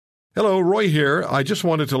Hello, Roy here. I just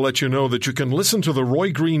wanted to let you know that you can listen to The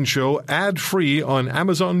Roy Green Show ad-free on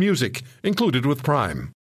Amazon Music, included with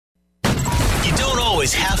Prime. You don't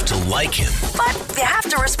always have to like him, but you have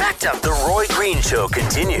to respect him. The Roy Green Show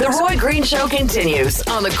continues. The Roy Green Show continues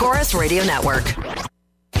on the Chorus Radio Network.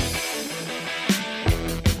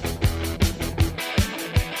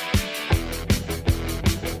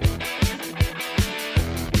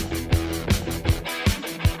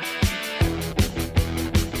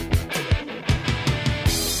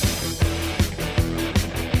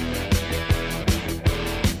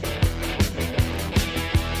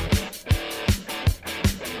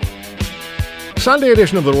 Sunday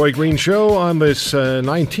edition of The Roy Green Show on this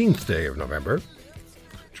 19th day of November,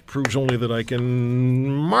 which proves only that I can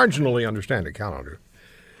marginally understand a calendar.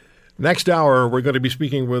 Next hour, we're going to be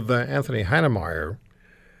speaking with Anthony Heinemeier.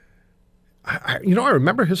 I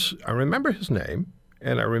remember his name,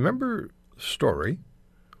 and I remember the story,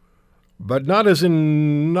 but not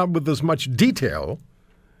with as much detail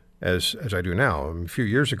as I do now. A few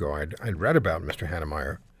years ago, I'd read about Mr.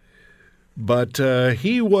 Heinemeier, but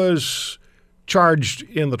he was charged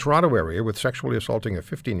in the Toronto area with sexually assaulting a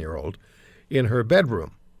 15-year-old in her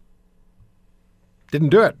bedroom. Didn't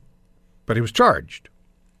do it, but he was charged.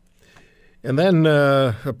 And then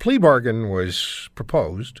a plea bargain was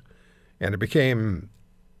proposed, and it became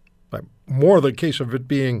more the case of it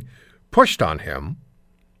being pushed on him.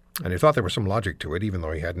 And he thought there was some logic to it, even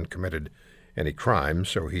though he hadn't committed any crime,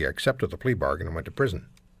 so he accepted the plea bargain and went to prison.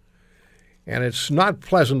 And it's not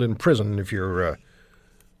pleasant in prison if you're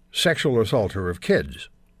sexual assaulter of kids,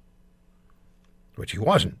 which he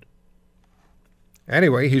wasn't.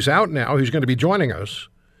 Anyway, he's out now. He's going to be joining us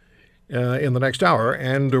in the next hour,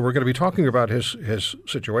 and we're going to be talking about his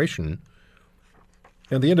situation.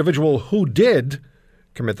 And the individual who did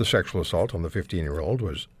commit the sexual assault on the 15-year-old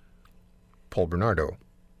was Paul Bernardo.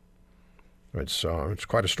 It's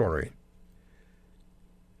quite a story.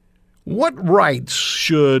 What rights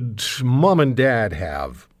should mom and dad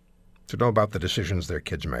have to know about the decisions their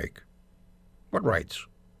kids make? What rights?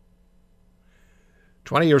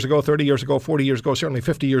 20 years ago, 30 years ago, 40 years ago, certainly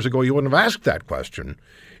 50 years ago, you wouldn't have asked that question.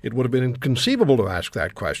 It would have been inconceivable to ask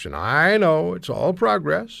that question. I know, it's all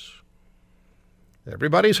progress.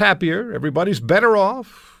 Everybody's happier. Everybody's better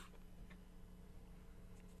off.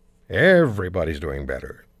 Everybody's doing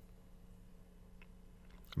better.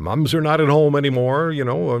 Mums are not at home anymore,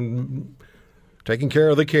 taking care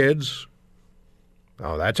of the kids.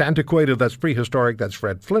 Oh, that's antiquated, that's prehistoric, that's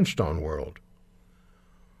Fred Flintstone world.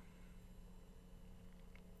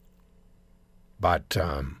 But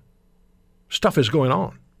stuff is going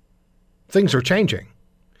on. Things are changing.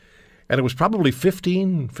 And it was probably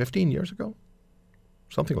 15 years ago,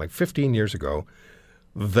 something like 15 years ago,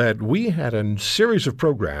 that we had a series of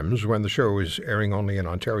programs when the show was airing only in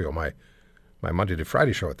Ontario, my Monday to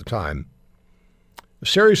Friday show at the time. A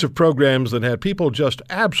series of programs that had people just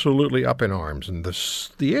absolutely up in arms. And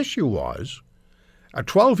the issue was a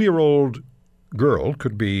 12-year-old girl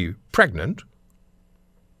could be pregnant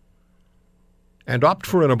and opt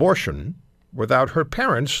for an abortion without her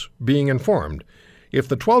parents being informed. If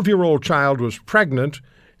the 12-year-old child was pregnant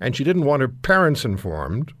and she didn't want her parents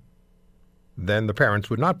informed, then the parents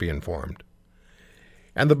would not be informed.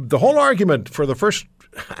 And the whole argument for the first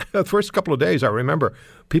couple of days, I remember,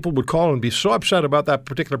 people would call and be so upset about that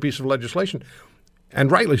particular piece of legislation,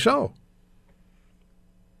 and rightly so.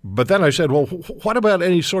 But then I said, well, what about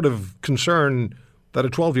any sort of concern that a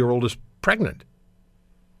 12-year-old is pregnant?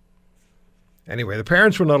 Anyway, the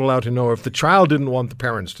parents were not allowed to know. If the child didn't want the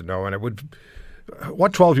parents to know, and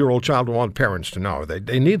what 12-year-old child would want parents to know?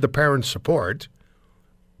 They need the parents' support,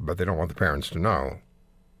 but they don't want the parents to know.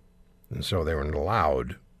 And so they weren't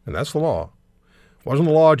allowed. And that's the law. It wasn't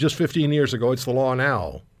the law just 15 years ago. It's the law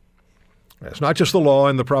now. It's not just the law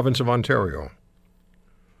in the province of Ontario.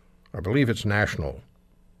 I believe it's national.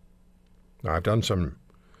 Now, I've done as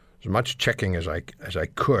much checking as I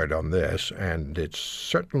could on this, and it's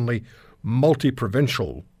certainly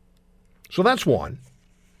multi-provincial. So that's one.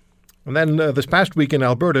 And then this past week in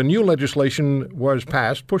Alberta, new legislation was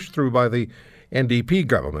pushed through by the NDP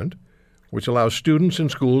government, which allows students in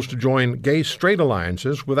schools to join gay-straight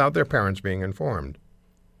alliances without their parents being informed.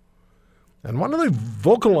 And one of the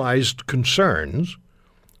vocalized concerns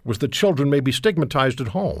was that children may be stigmatized at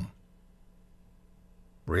home.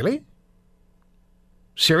 Really?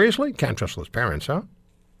 Seriously? Can't trust those parents, huh?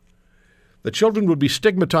 The children would be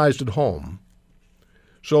stigmatized at home.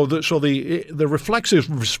 So the reflexive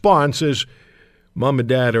response is, mom and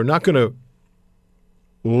dad are not going to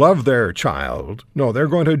love their child. No, they're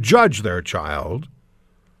going to judge their child.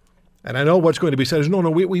 And I know what's going to be said is, no,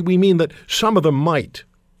 we mean that some of them might.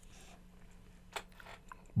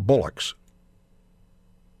 bullocks.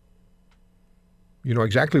 You know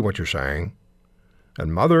exactly what you're saying.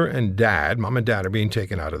 And mom and dad are being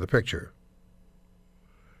taken out of the picture.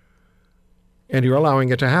 And you're allowing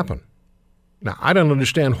it to happen. Now, I don't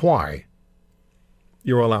understand why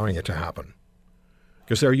you're allowing it to happen.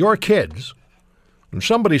 Because they're your kids. And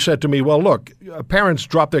somebody said to me, well, look, parents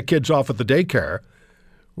drop their kids off at the daycare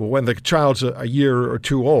when the child's a year or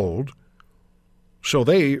two old. So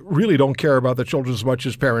they really don't care about the children as much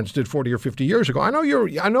as parents did 40 or 50 years ago. I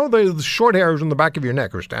know the short hairs on the back of your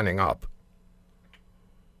neck are standing up.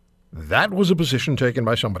 That was a position taken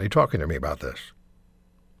by somebody talking to me about this.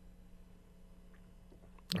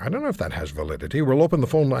 I don't know if that has validity. We'll open the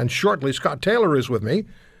phone line shortly. Scott Taylor is with me,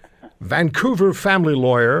 Vancouver family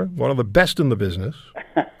lawyer, one of the best in the business,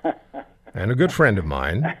 and a good friend of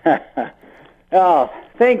mine. Oh,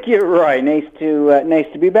 thank you, Roy. Nice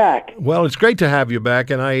to be back. Well, it's great to have you back,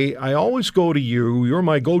 and I always go to you. You're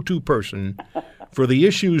my go-to person for the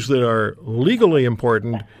issues that are legally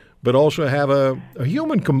important, but also have a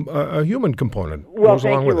human component. Well,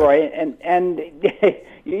 thank you, Roy. And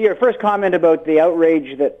your first comment about the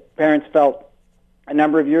outrage that parents felt a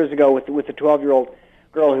number of years ago with the 12-year-old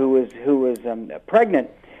girl who was pregnant.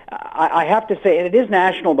 I have to say, and it is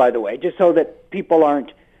national, by the way, just so that people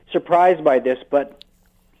aren't surprised by this, but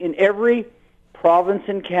in every province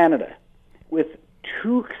in Canada, with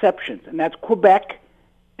two exceptions, and that's Quebec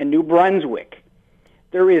and New Brunswick,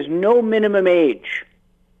 there is no minimum age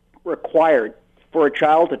required for a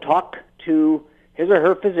child to talk to his or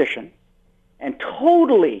her physician, and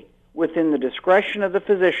totally within the discretion of the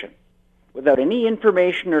physician, without any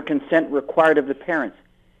information or consent required of the parents,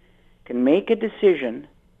 can make a decision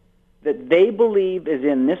that they believe is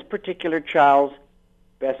in this particular child's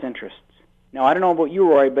best interests. Now, I don't know about you,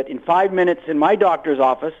 Roy, but in 5 minutes in my doctor's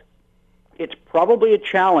office, it's probably a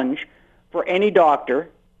challenge for any doctor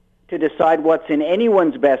to decide what's in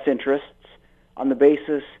anyone's best interests on the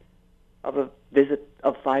basis of a visit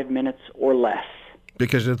of 5 minutes or less.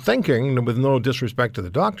 Because they're thinking, with no disrespect to the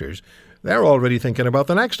doctors, they're already thinking about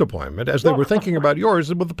the next appointment, as they were thinking about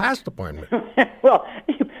yours with the past appointment. Well,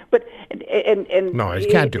 but and no, you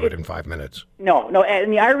can't do it in 5 minutes. No,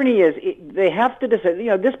 and the irony is they have to decide.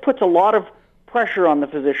 This puts a lot of pressure on the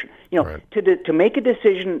physician. Right. To make a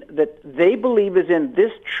decision that they believe is in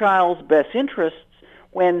this child's best interests.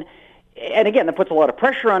 And again, that puts a lot of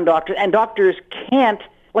pressure on doctors, and doctors can't.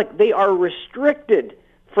 They are restricted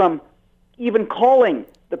from even calling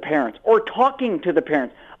the parents or talking to the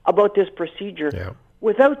parents about this procedure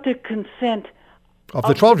without the consent of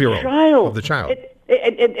the 12-year-old, of the child.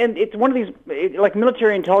 And it's one of these, like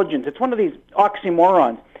military intelligence, it's one of these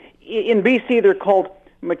oxymorons. In BC, they're called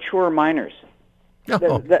mature minors.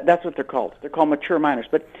 Oh. That's what they're called. They're called mature minors.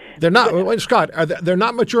 But they're not, Scott, they're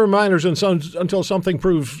not mature minors until something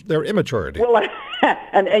proves their immaturity. Well,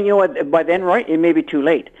 and you know what? By then, right, it may be too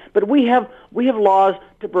late. But we have laws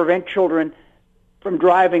to prevent children from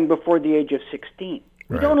driving before the age of 16.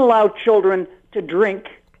 We don't allow children to drink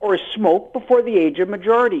or smoke before the age of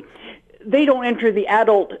majority. They don't enter the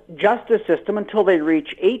adult justice system until they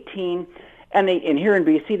reach 18, and here in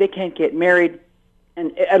BC, they can't get married.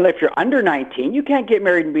 And if you're under 19, you can't get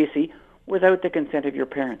married in BC without the consent of your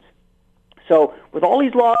parents. So with all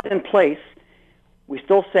these laws in place, we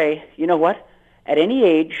still say, you know what? At any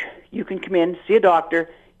age, you can come in, see a doctor,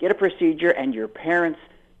 get a procedure, and your parents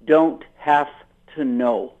don't have to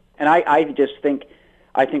know. And I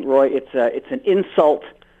think, Roy, it's an insult.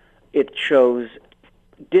 It shows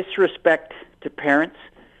disrespect to parents,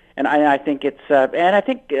 and I think it's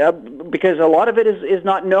because a lot of it is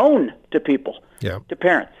not known to people, to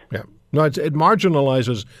parents. Yeah, no, it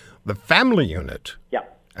marginalizes the family unit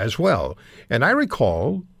as well. And I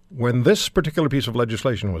recall when this particular piece of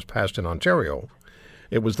legislation was passed in Ontario,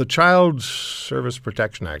 it was the Child Service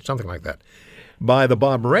Protection Act, something like that, by the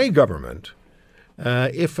Bob Rae government.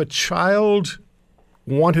 If a child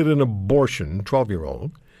wanted an abortion,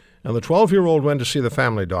 12-year-old, and the 12-year-old went to see the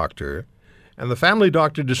family doctor, and the family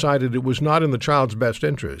doctor decided it was not in the child's best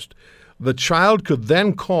interest, the child could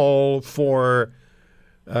then call for,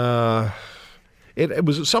 it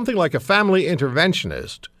was something like a family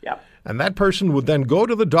interventionist. Yeah. And that person would then go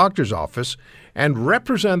to the doctor's office and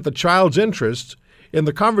represent the child's interests in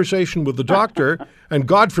the conversation with the doctor, and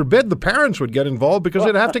God forbid the parents would get involved because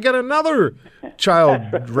they'd have to get another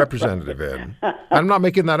child representative in. I'm not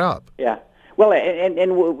making that up. Yeah. Well,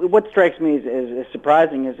 and what strikes me as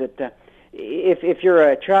surprising is that if you're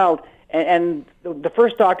a child and the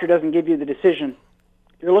first doctor doesn't give you the decision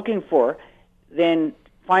you're looking for, then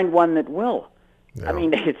find one that will. Yeah. I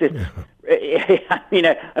mean, I mean,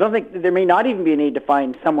 I don't think there may not even be a need to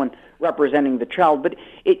find someone representing the child, but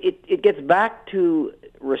it gets back to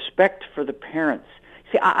respect for the parents.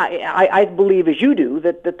 See, I believe, as you do,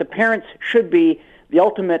 that the parents should be the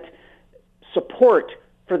ultimate support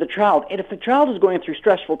for the child. And if the child is going through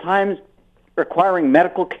stressful times, requiring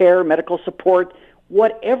medical care, medical support,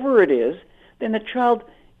 whatever it is, then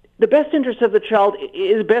the best interest of the child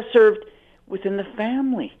is best served within the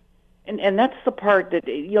family. And that's the part that,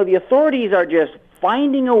 the authorities are just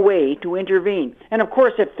finding a way to intervene. And of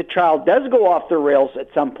course, if the child does go off the rails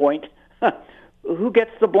at some point, who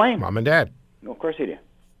gets the blame? Mom and dad. Of course they do.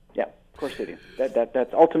 Yeah, of course they do.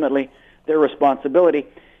 That's ultimately their responsibility.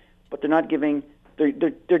 But they're not giving.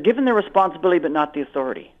 They're given their responsibility, but not the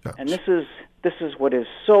authority. No. And this is what is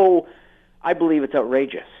so. I believe it's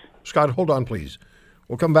outrageous. Scott, hold on, please.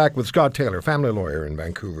 We'll come back with Scott Taylor, family lawyer in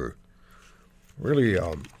Vancouver. Really,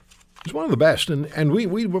 he's one of the best. And we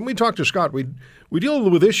when we talk to Scott, we deal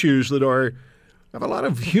with issues that have a lot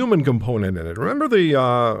of human component in it. Remember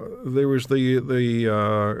there was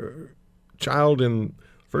the child in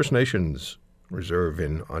First Nations Reserve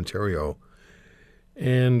in Ontario,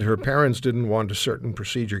 and her parents didn't want a certain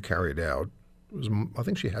procedure carried out. I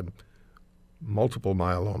think she had multiple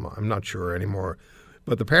myeloma. I'm not sure anymore.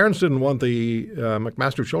 But the parents didn't want the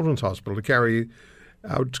McMaster Children's Hospital to carry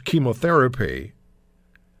out chemotherapy.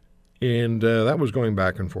 And that was going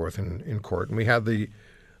back and forth in court. And we had the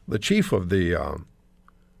chief of the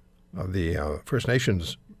First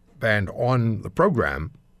Nations band on the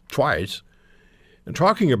program twice and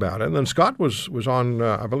talking about it. And then Scott was on,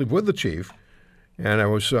 I believe, with the chief. And it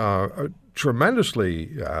was a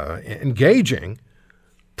tremendously engaging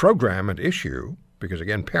program and issue because,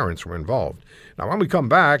 again, parents were involved. Now, when we come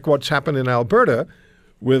back, what's happened in Alberta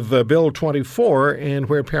with Bill 24 and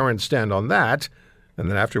where parents stand on that. And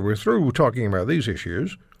then after we're through talking about these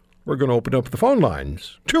issues, we're going to open up the phone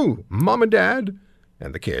lines to mom and dad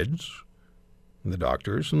and the kids and the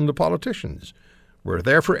doctors and the politicians. We're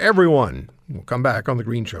there for everyone. We'll come back on The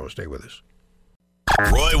Green Show. Stay with us.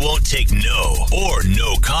 Roy won't take no or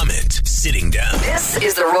no comment sitting down. This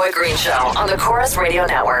is The Roy Green Show on the Corus Radio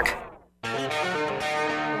Network.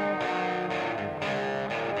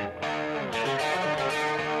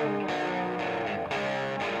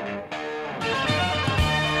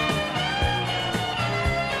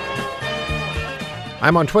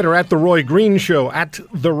 I'm on Twitter at The Roy Green Show, at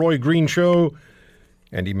The Roy Green Show,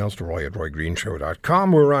 and emails to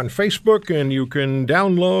roy@roygreenshow.com. We're on Facebook, and you can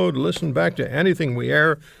download, listen back to anything we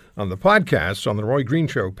air on the podcasts on the Roy Green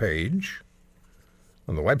Show page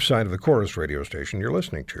on the website of the Corus radio station you're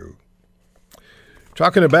listening to.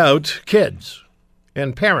 Talking about kids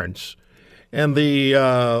and parents and the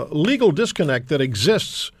legal disconnect that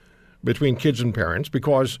exists between kids and parents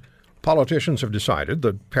because politicians have decided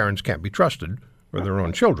that parents can't be trusted with their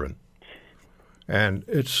own children. And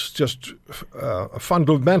it's just a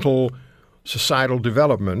fundamental societal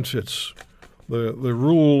development. It's the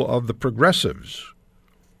rule of the progressives.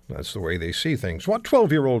 That's the way they see things. What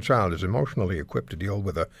 12-year-old child is emotionally equipped to deal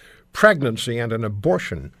with a pregnancy and an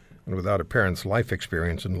abortion and without a parent's life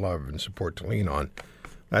experience and love and support to lean on?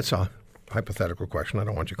 That's a hypothetical question. I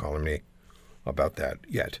don't want you calling me about that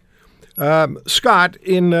yet. Scott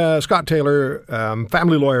Taylor,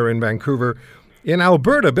 family lawyer in Vancouver. In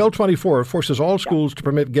Alberta, Bill 24 forces all schools to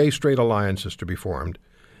permit gay-straight alliances to be formed,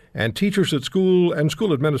 and teachers at school and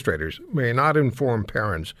school administrators may not inform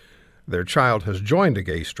parents their child has joined a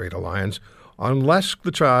gay-straight alliance unless the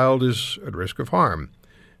child is at risk of harm.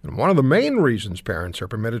 And one of the main reasons parents are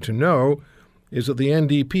permitted to know is that the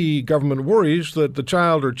NDP government worries that the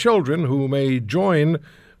child or children who may join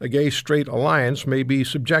a gay-straight alliance may be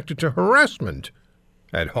subjected to harassment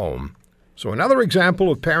at home. So another example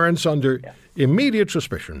of parents under immediate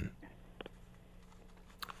suspicion.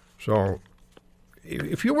 So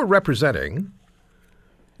if you were representing,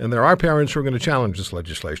 and there are parents who are going to challenge this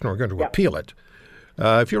legislation or are going to appeal it,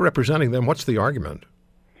 if you're representing them, what's the argument?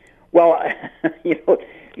 Well,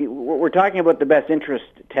 we're talking about the best interest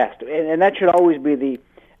test, and that should always be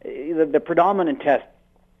the predominant test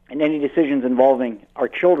in any decisions involving our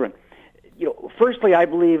children. Firstly, I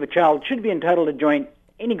believe a child should be entitled to join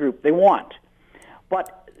any group they want.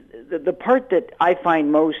 But the part that I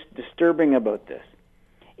find most disturbing about this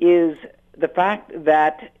is the fact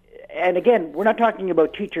that, and again, we're not talking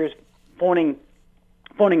about teachers phoning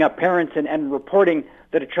up parents and reporting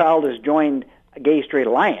that a child has joined a gay-straight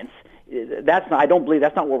alliance. I don't believe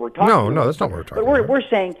that's not what we're talking about. No, that's not what we're talking about. But we're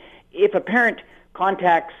saying if a parent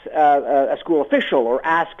contacts a school official or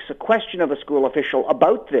asks a question of a school official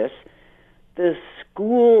about this, the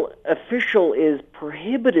school official is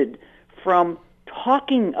prohibited from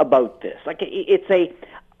talking about this. Like it's a,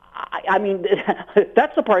 I mean,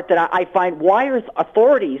 that's the part that I find. Why are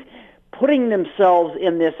authorities putting themselves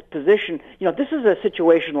in this position? This is a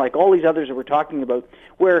situation like all these others that we're talking about,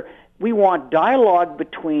 where we want dialogue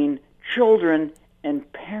between children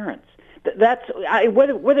and parents. That's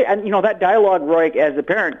whether and that dialogue, Roy, as a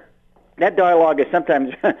parent, that dialogue is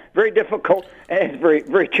sometimes very difficult and it's very,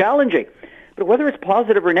 very challenging. But whether it's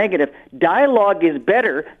positive or negative, dialogue is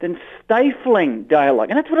better than stifling dialogue.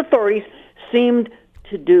 And that's what authorities seemed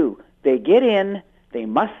to do. They get in, they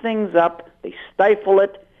muss things up, they stifle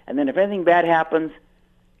it, and then if anything bad happens,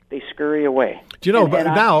 they scurry away. Do you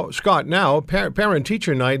know, Scott,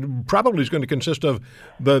 parent-teacher night probably is going to consist of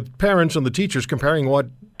the parents and the teachers comparing what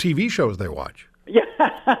TV shows they watch. Yeah.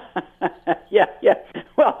 yeah.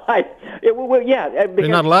 Well, they're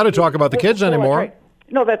not allowed to talk about the kids anymore. Right.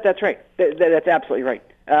 No, that's right. That's absolutely right.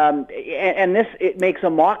 And it makes a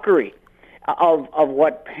mockery of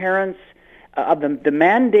what parents, of the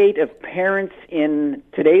mandate of parents in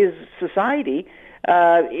today's society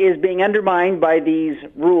is being undermined by these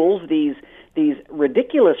rules, these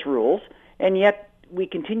ridiculous rules, and yet we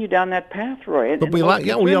continue down that path, Roy. But we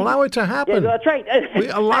allow it to happen. Yeah, that's right. We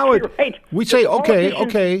allow it. Right. We say,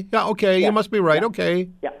 okay, you must be right, okay.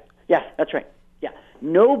 Yeah, that's right. Yeah,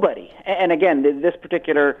 nobody, and again, this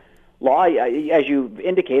particular law, as you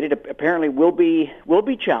indicated, apparently will be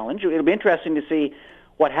challenged. It'll be interesting to see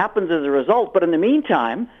what happens as a result. But in the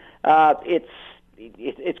meantime, it's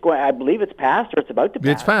going. I believe it's passed, or it's about to pass.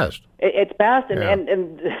 It's passed. It's passed,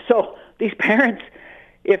 and so these parents,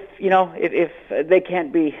 if they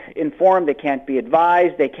can't be informed, they can't be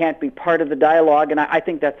advised, they can't be part of the dialogue, and I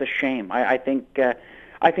think that's a shame. I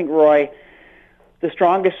think Roy, the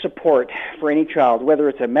strongest support for any child, whether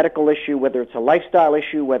it's a medical issue, whether it's a lifestyle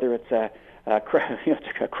issue, whether it's a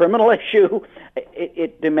criminal issue,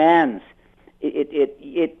 it demands,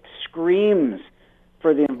 it screams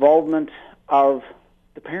for the involvement of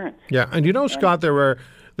the parents. Yeah, and Scott, there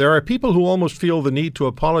are people who almost feel the need to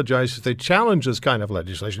apologize if they challenge this kind of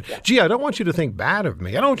legislation. Yeah. Gee, I don't want you to think bad of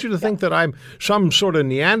me. I don't want you to think that I'm some sort of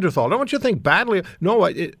Neanderthal. I don't want you to think badly.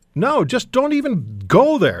 No, just don't even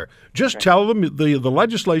go there. Just tell them the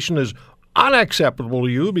legislation is unacceptable to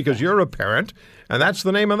you because you're a parent, and that's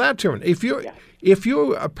the name of that term. If you're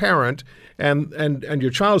a parent and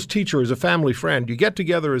your child's teacher is a family friend, you get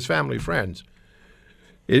together as family friends.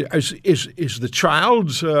 Is the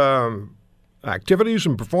child's activities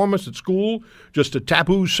and performance at school just a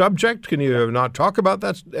taboo subject? Can you not talk about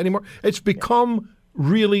that anymore? It's become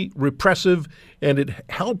really repressive, and it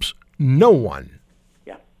helps no one.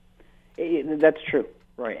 Yeah, that's true,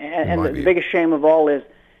 right. And the biggest shame of all is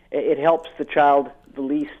it helps the child the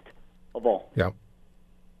least of all. Yeah.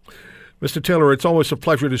 Mr. Taylor, it's always a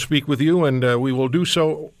pleasure to speak with you, and we will do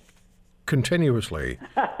so continuously.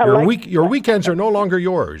 Your weekends are no longer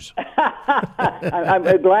yours.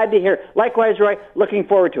 I'm glad to hear. Likewise, Roy, looking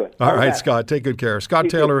forward to it. All right, Scott, take good care. Scott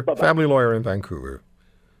Taylor, family lawyer in Vancouver.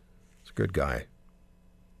 He's a good guy.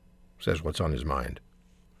 Says what's on his mind.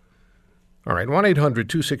 All right,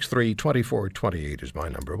 1-800-263-2428 is my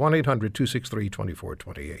number.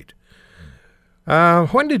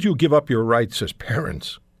 1-800-263-2428. When did you give up your rights as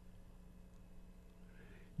parents?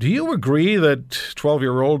 Do you agree that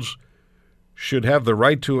 12-year-olds should have the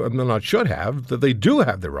right to, that they do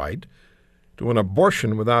have the right to an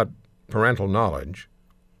abortion without parental knowledge?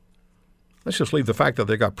 Let's just leave the fact that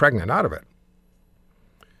they got pregnant out of it.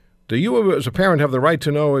 Do you, as a parent, have the right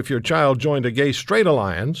to know if your child joined a gay-straight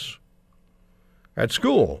alliance at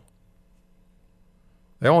school?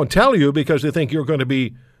 They won't tell you because they think you're going to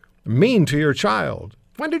be mean to your child.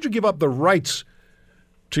 When did you give up the rights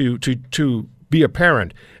to be a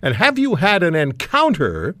parent? And have you had an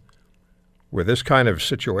encounter with this kind of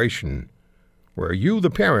situation where you, the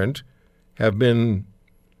parent, have been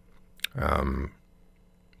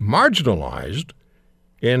marginalized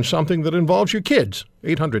in something that involves your kids?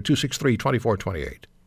 800-263-2428.